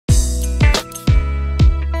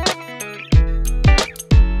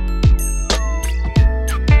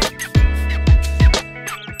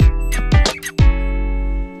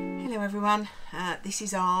everyone, this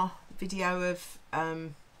is our video of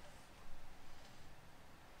looking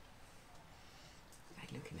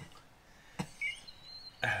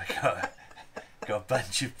at got a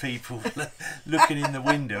bunch of people looking in the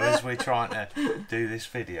window as we're trying to do this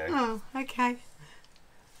video. Oh, okay.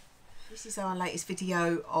 This is our latest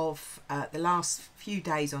video of the last few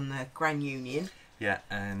days on the Grand Union. Yeah,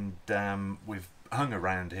 and we've hung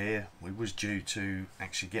around here. We was due to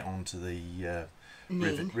actually get onto the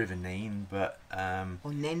River Nene, but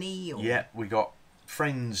or Nene, or yeah, we got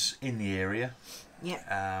friends in the area.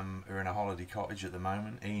 Yeah. Who are in a holiday cottage at the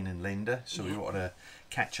moment, Ian and Linda. So we wanted to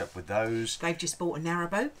catch up with those. They've just bought a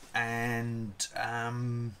narrowboat. And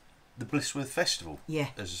the Blissworth Festival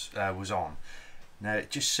was on. Now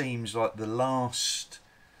it just seems like the last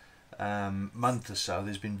month or so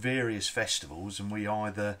there's been various festivals, and we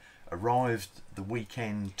either arrived the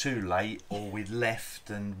weekend too late, or we'd left,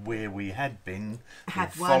 and where we had been the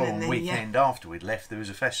following weekend after we'd left there was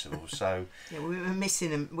a festival. So yeah, we were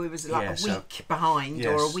missing them. We was like a week behind,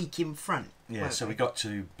 or a week in front. Yeah, so we got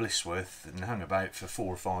to Blissworth and hung about for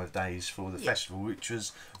 4 or 5 days for the festival, which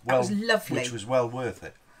was lovely. Which was well worth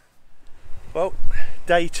it. Well,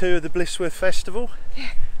 day 2 of the Blissworth Festival.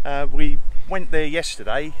 We went there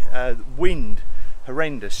yesterday. Wind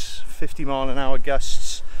horrendous, 50-mile-an-hour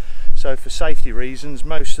gusts. So for safety reasons,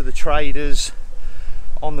 most of the traders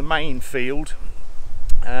on the main field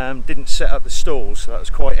didn't set up the stalls, so that was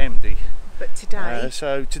quite empty. But today,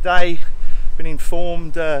 so today, been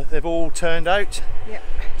informed they've all turned out. Yep.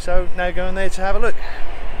 So now going there to have a look.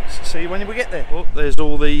 See you when we get there. Well, there's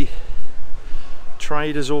all the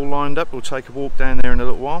traders all lined up. We'll take a walk down there in a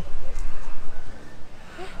little while.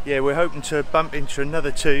 Yeah, we're hoping to bump into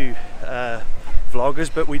another 2 vloggers,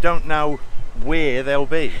 but we don't know where they'll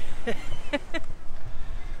be.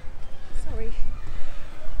 Sorry.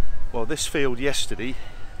 Well, this field yesterday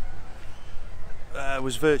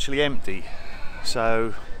was virtually empty,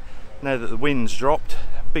 so now that the wind's dropped,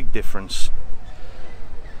 big difference.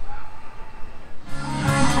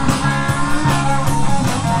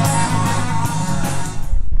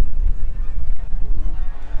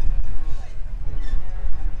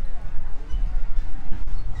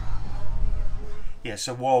 Yeah,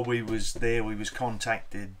 so while we was there, we was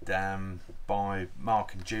contacted by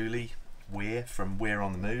Mark and Julie from We're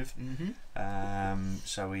on the Move.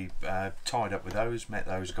 So we tied up with those, met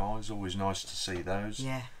those guys. Always nice to see those.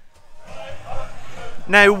 Yeah.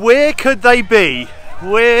 Now, where could they be?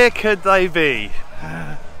 Where could they be?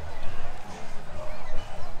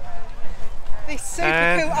 This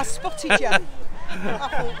super cool. I spotted you. I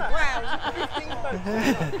thought, wow, 15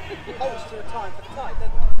 boats. Holds to a time for the tide,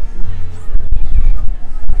 doesn't it?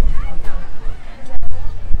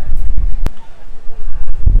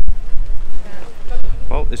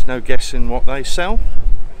 Well, there's no guessing what they sell.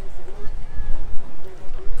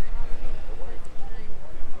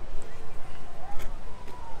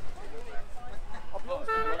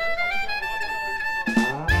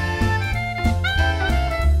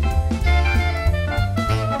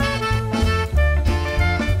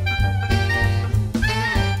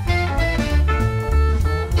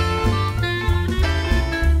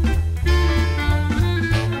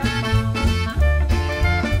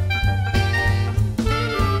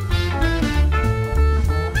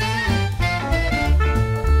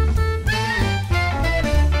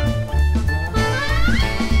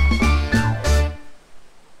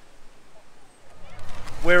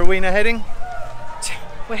 Where are we now heading?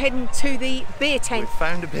 We're heading to the beer tent. We've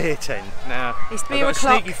found a beer tent. Now, it's beer I've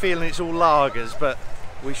got a sneaky feeling it's all lagers, but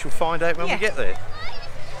we shall find out when we get there.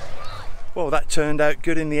 Well, that turned out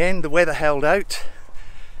good in the end. The weather held out.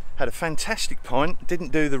 Had a fantastic pint.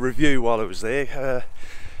 Didn't do the review while I was there.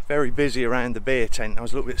 Very busy around the beer tent. I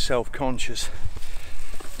was a little bit self-conscious.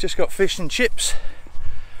 Just got fish and chips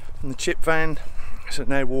from the chip van. So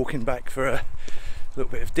now walking back for a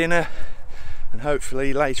little bit of dinner. And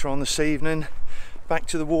hopefully later on this evening back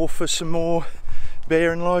to the wharf for some more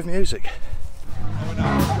beer and live music.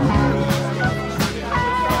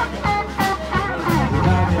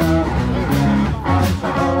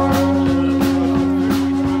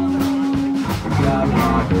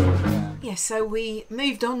 Yeah, so we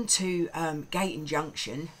moved on to Gayton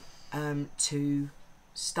Junction to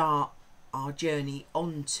start our journey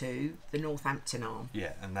onto the Northampton arm.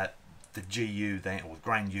 Yeah, and that the GU then, or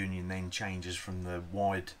Grand Union, then changes from the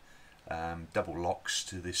wide double locks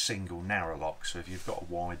to the single narrow lock. So if you've got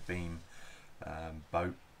a wide beam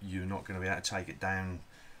boat, you're not going to be able to take it down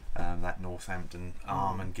that Northampton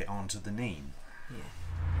arm and get onto the Nene. Yeah.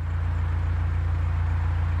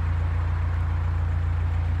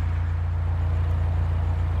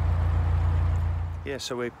 Yeah,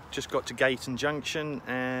 so we've just got to Gayton Junction,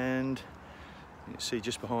 and you can see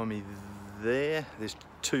just behind me there's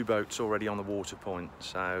 2 boats already on the water point,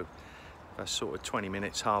 so that's sort of 20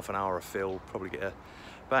 minutes, half an hour of fill, probably get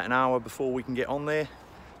about an hour before we can get on there,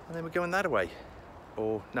 and then we're going that way,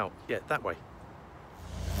 or no, yeah, that way.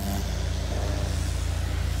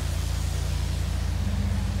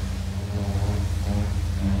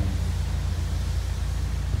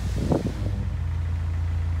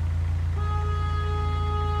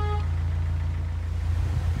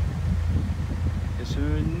 So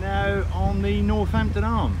we're now on the Northampton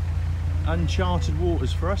arm, uncharted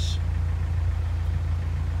waters for us.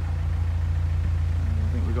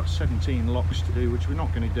 I think we've got 17 locks to do, which we're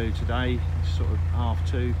not going to do today. It's sort of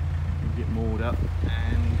 2:30, we'll get moored up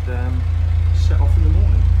and set off in the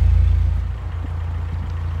morning.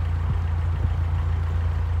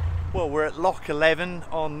 Well, we're at lock 11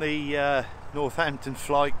 on the Northampton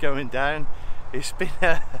flight going down. It's been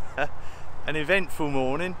an eventful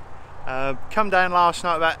morning. Come down last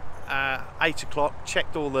night about 8 o'clock,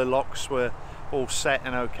 checked all the locks were all set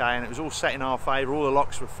and okay, and it was all set in our favour, all the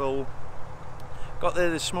locks were full. Got there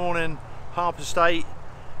this morning, 8:30,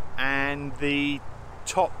 and the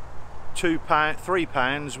top 3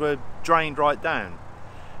 pounds were drained right down.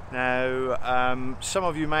 Now, some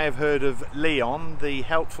of you may have heard of Leon, the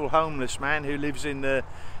helpful homeless man who lives in the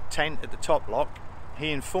tent at the top lock. He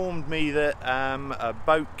informed me that a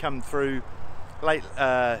boat come through late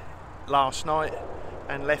last night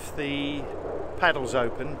and left the paddles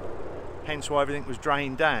open, hence why everything was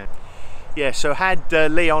drained down. Yeah, so had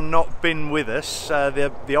Leon not been with us,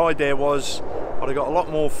 the idea was I'd have got a lot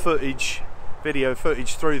more footage, video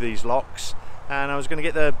footage through these locks, and I was going to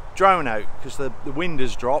get the drone out because the wind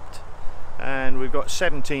has dropped, and we've got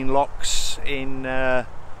 17 locks in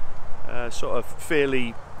sort of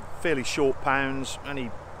fairly short pounds, only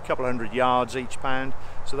a couple of 100 yards each pound,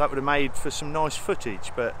 so that would have made for some nice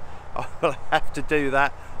footage, but I'll have to do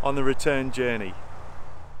that on the return journey.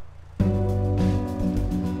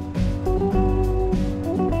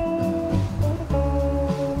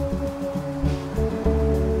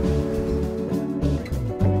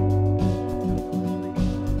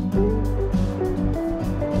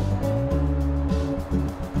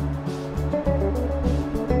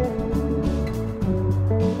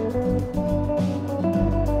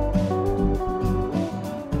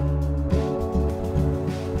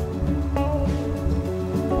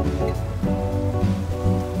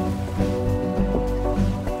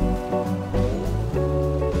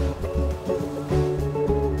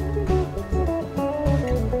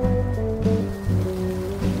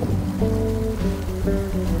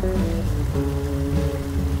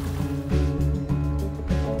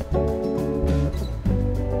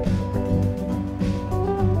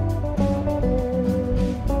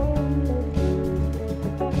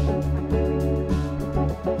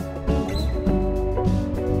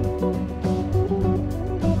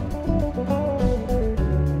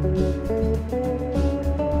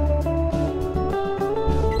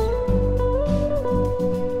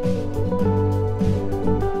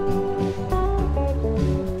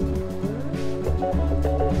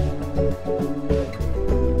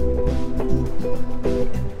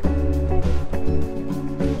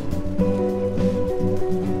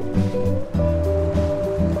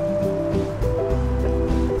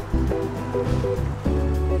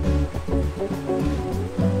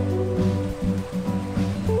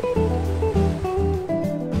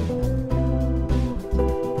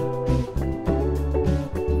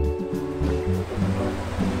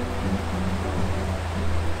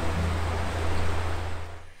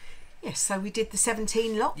 So we did the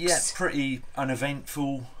 17 locks. Yeah, pretty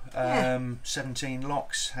uneventful. 17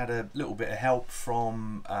 locks. Had a little bit of help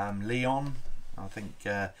from Leon, I think.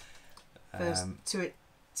 First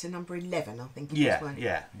to number 11, I think. Yeah.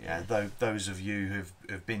 Those of you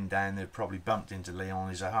who've been down there probably bumped into Leon.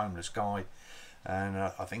 He's a homeless guy, and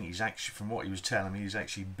I think he's actually, from what he was telling me, he's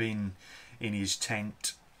actually been in his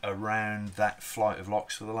tent around that flight of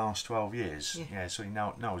locks for the last 12 years. Yeah, so he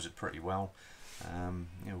knows it pretty well.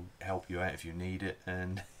 He'll help you out if you need it,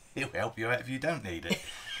 and he'll help you out if you don't need it.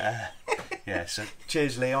 Yeah, so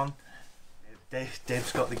cheers, Leon.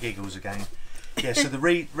 Deb's got the giggles again. Yeah, so the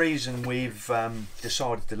reason we've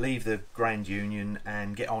decided to leave the Grand Union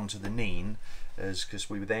and get onto the Nene is because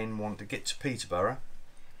we then want to get to Peterborough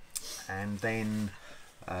and then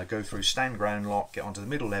go through Stand Ground Lock, get onto the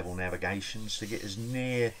middle level navigations to get as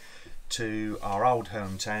near to our old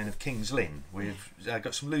hometown of Kings Lynn. We've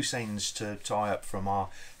got some loose ends to tie up from our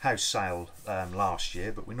house sale last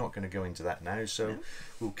year, but we're not going to go into that now, so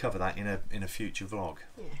we'll cover that in a future vlog.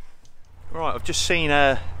 Yeah. Right, I've just seen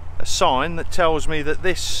a a sign that tells me that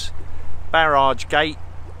this barrage gate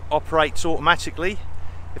operates automatically.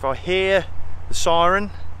 If I hear the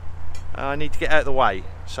siren, I need to get out of the way.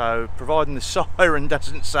 So providing the siren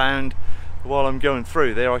doesn't sound while I'm going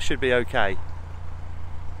through there, I should be okay.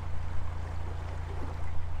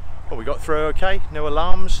 Well, we got through okay, no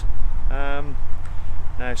alarms.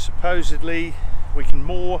 Now supposedly we can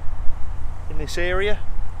moor in this area,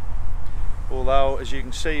 although as you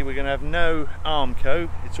can see we're going to have no Armco.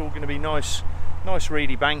 It's all going to be nice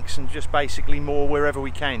reedy banks and just basically moor wherever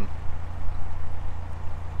we can.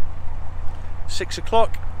 6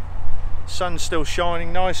 o'clock, sun's still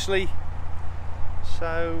shining nicely,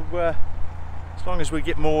 so as long as we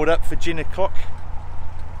get moored up for gin o'clock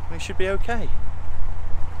we should be okay.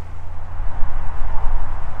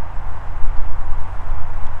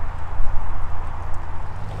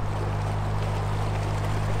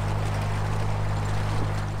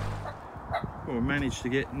 Well, we managed to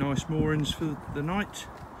get nice moorings for the night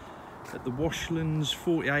at the Washlands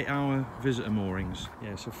 48-hour visitor moorings.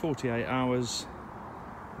 Yeah, so 48 hours,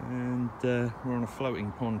 and we're on a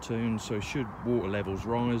floating pontoon, so should water levels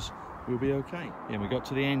rise, we'll be okay. Yeah, we got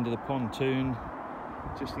to the end of the pontoon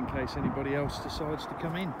just in case anybody else decides to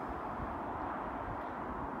come in.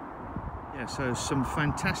 Yeah, so some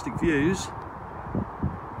fantastic views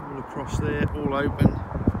all across there, all open,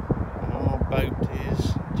 and our boat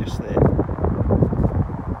is just there.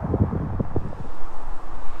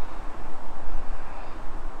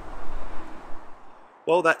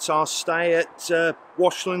 Well, that's our stay at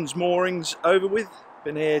Washlands moorings over with.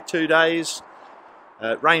 Been here 2 days.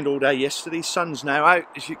 Rained all day yesterday. Sun's now out,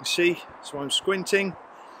 as you can see, so I'm squinting.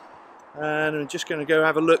 And I'm just going to go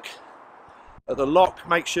have a look at the lock,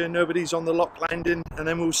 make sure nobody's on the lock landing, and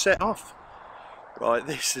then we'll set off. Right,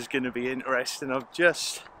 this is going to be interesting. I've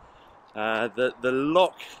just the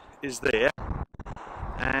lock is there,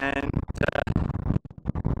 and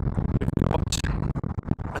we've got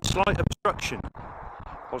a slight obstruction.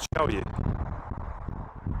 I'll show you.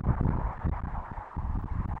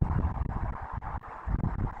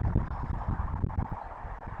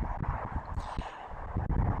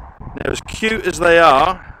 Now, as cute as they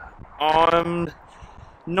are, I'm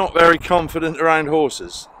not very confident around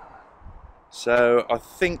horses. So I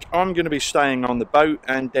think I'm going to be staying on the boat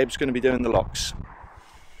and Deb's going to be doing the locks.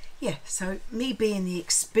 Yeah, so me being the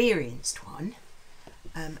experienced one,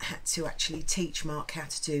 had to actually teach Mark how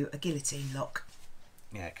to do a guillotine lock.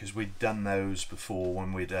 Yeah, because we'd done those before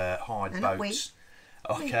when we'd hired boats.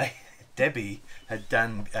 Okay, Debbie had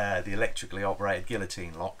done the electrically operated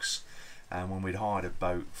guillotine locks when we'd hired a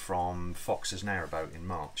boat from Fox's Narrowboat in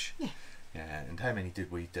March. Yeah. Yeah, and how many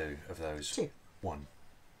did we do of those? 2. 1.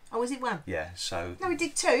 Oh, was it 1? Yeah, so... No, we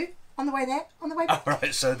did 2. On the way there, on the way back. Oh,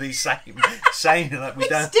 right, so the same like we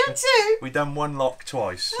done. Still 2. We done 1 lock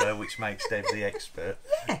twice, which makes Deb the expert.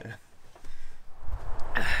 Yeah.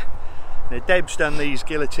 Now, Deb's done these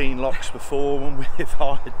guillotine locks before when we've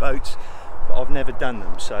hired boats, but I've never done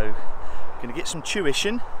them, so I'm going to get some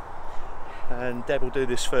tuition, and Deb will do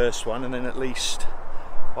this first one, and then at least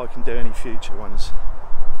I can do any future ones.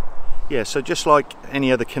 Yeah, so just like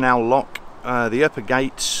any other canal lock, the upper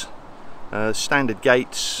gates, standard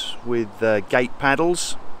gates with gate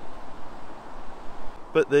paddles,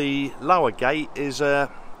 but the lower gate is an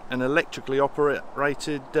electrically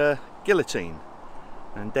operated guillotine.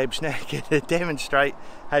 And Deb's now going to demonstrate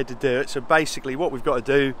how to do it. So basically what we've got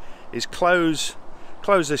to do is close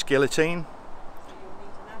this guillotine.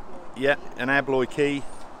 Yeah, an abloy key.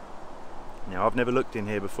 Now, I've never looked in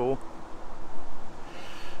here before.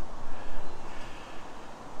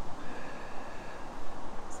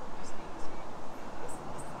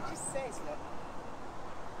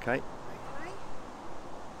 Okay.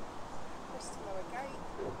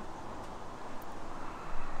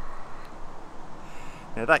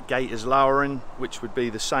 Now that gate is lowering, which would be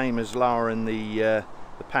the same as lowering the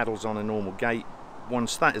paddles on a normal gate.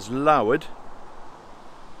 Once that is lowered,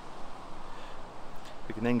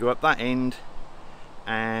 we can then go up that end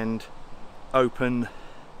and open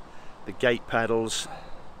the gate paddles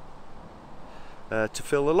to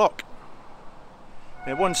fill the lock.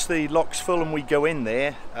 Now once the lock's full and we go in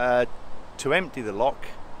there to empty the lock,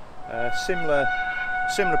 similar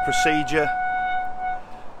procedure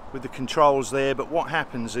with the controls there, but what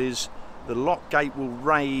happens is the lock gate will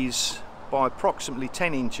raise by approximately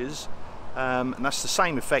 10 inches, and that's the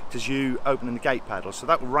same effect as you opening the gate paddle. So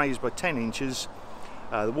that will raise by 10 inches,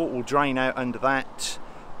 the water will drain out under that,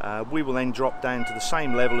 we will then drop down to the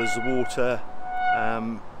same level as the water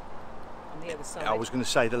on the other side. I was going to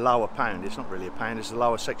say the lower pound, it's not really a pound, it's the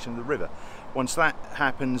lower section of the river. Once that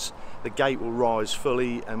happens, the gate will rise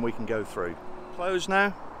fully and we can go through. Closed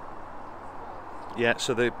now. Yeah,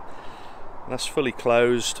 so that's fully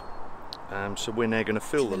closed. So we're now going to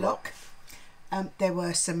fill the lock. There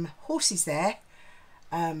were some horses there,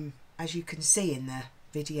 as you can see in the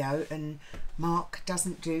video, and Mark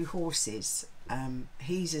doesn't do horses.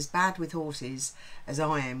 He's as bad with horses as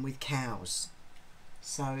I am with cows.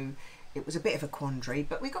 So it was a bit of a quandary,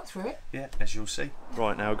 but we got through it. Yeah, as you'll see.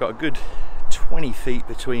 Right, now I've got a good 20 feet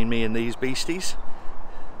between me and these beasties.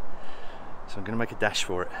 So I'm going to make a dash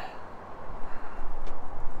for it.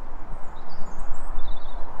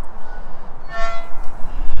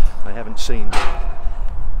 They haven't seen me.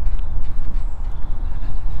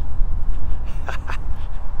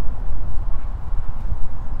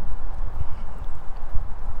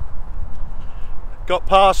 Got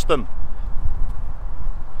past them.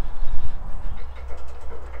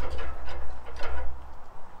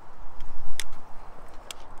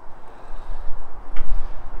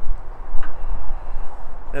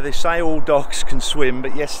 Now they say all dogs can swim,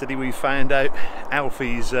 but yesterday we found out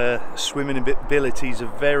Alfie's swimming abilities are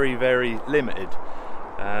very, very limited.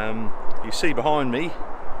 You see behind me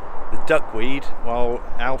the duckweed, while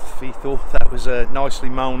Alfie thought that was a nicely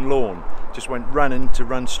mown lawn. Just went running to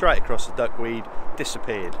run straight across the duckweed,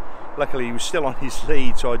 disappeared. Luckily he was still on his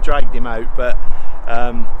lead, so I dragged him out, but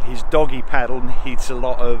his doggy paddle needs a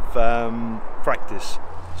lot of practice.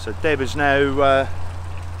 So Deb has now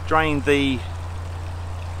drained the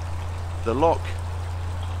lock,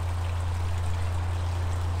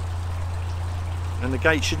 and the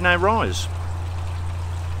gate should now rise,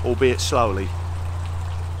 albeit slowly.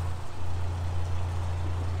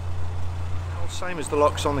 Same as the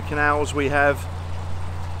locks on the canals, we have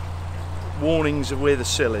warnings of where the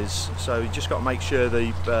sill is, so you just got to make sure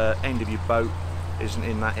the end of your boat isn't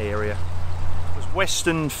in that area. There's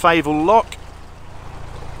Western Favel Lock.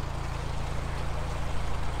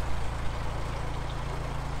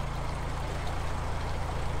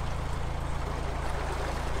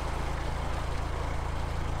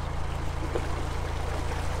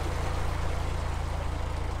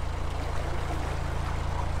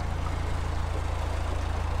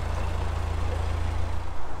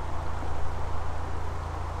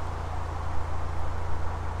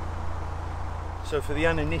 So for the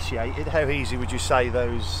uninitiated, how easy would you say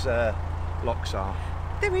those locks are?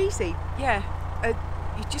 They're easy, yeah.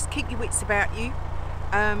 You just keep your wits about you.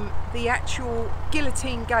 The actual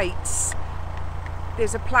guillotine gates,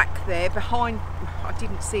 there's a plaque there behind. I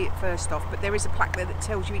didn't see it first off, but there is a plaque there that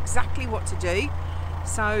tells you exactly what to do.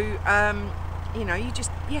 So, you know, you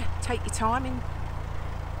just, yeah, take your time and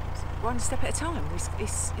one step at a time.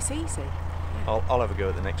 It's easy. Yeah. I'll have a go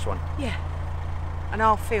at the next one. Yeah, and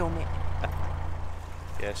I'll film it.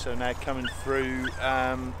 Yeah, so now coming through,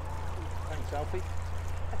 thanks Alfie,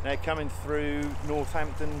 now coming through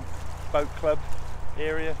Northampton Boat Club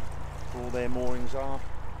area, where all their moorings are.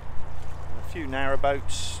 A few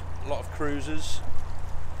narrowboats, a lot of cruisers.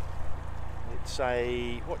 It's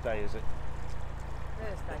a, what day is it?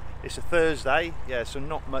 Thursday. It's a Thursday, yeah, so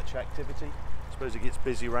not much activity. I suppose it gets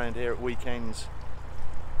busy around here at weekends.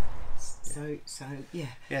 So yeah.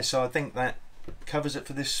 Yeah, so I think that covers it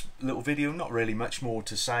for this little video. Not really much more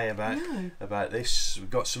to say about this. We've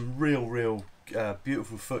got some real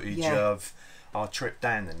beautiful footage of our trip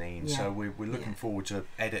down the Nene, so we're looking forward to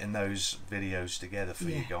editing those videos together for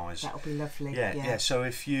you guys. That'll be lovely. Yeah. So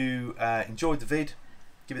if you enjoyed the vid,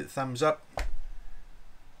 give it a thumbs up.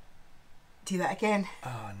 Do that again.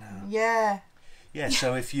 Oh no. Yeah.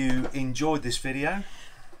 So if you enjoyed this video,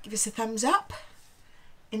 give us a thumbs up,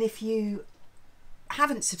 and if you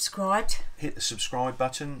haven't subscribed, hit the subscribe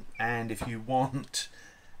button, and if you want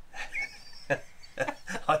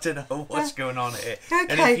I don't know what's going on here. Okay.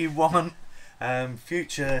 And if you want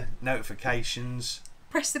future notifications,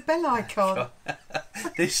 press the bell icon.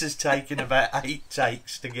 This has taken about 8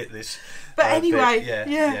 takes to get this, but anyway,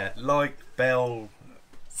 yeah, like, bell,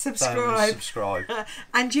 subscribe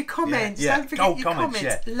and your comments. Don't forget your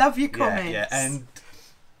comments. Love your comments. Yeah, and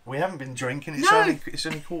we haven't been drinking. It's only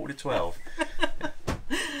 1:45.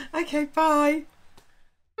 Okay, bye.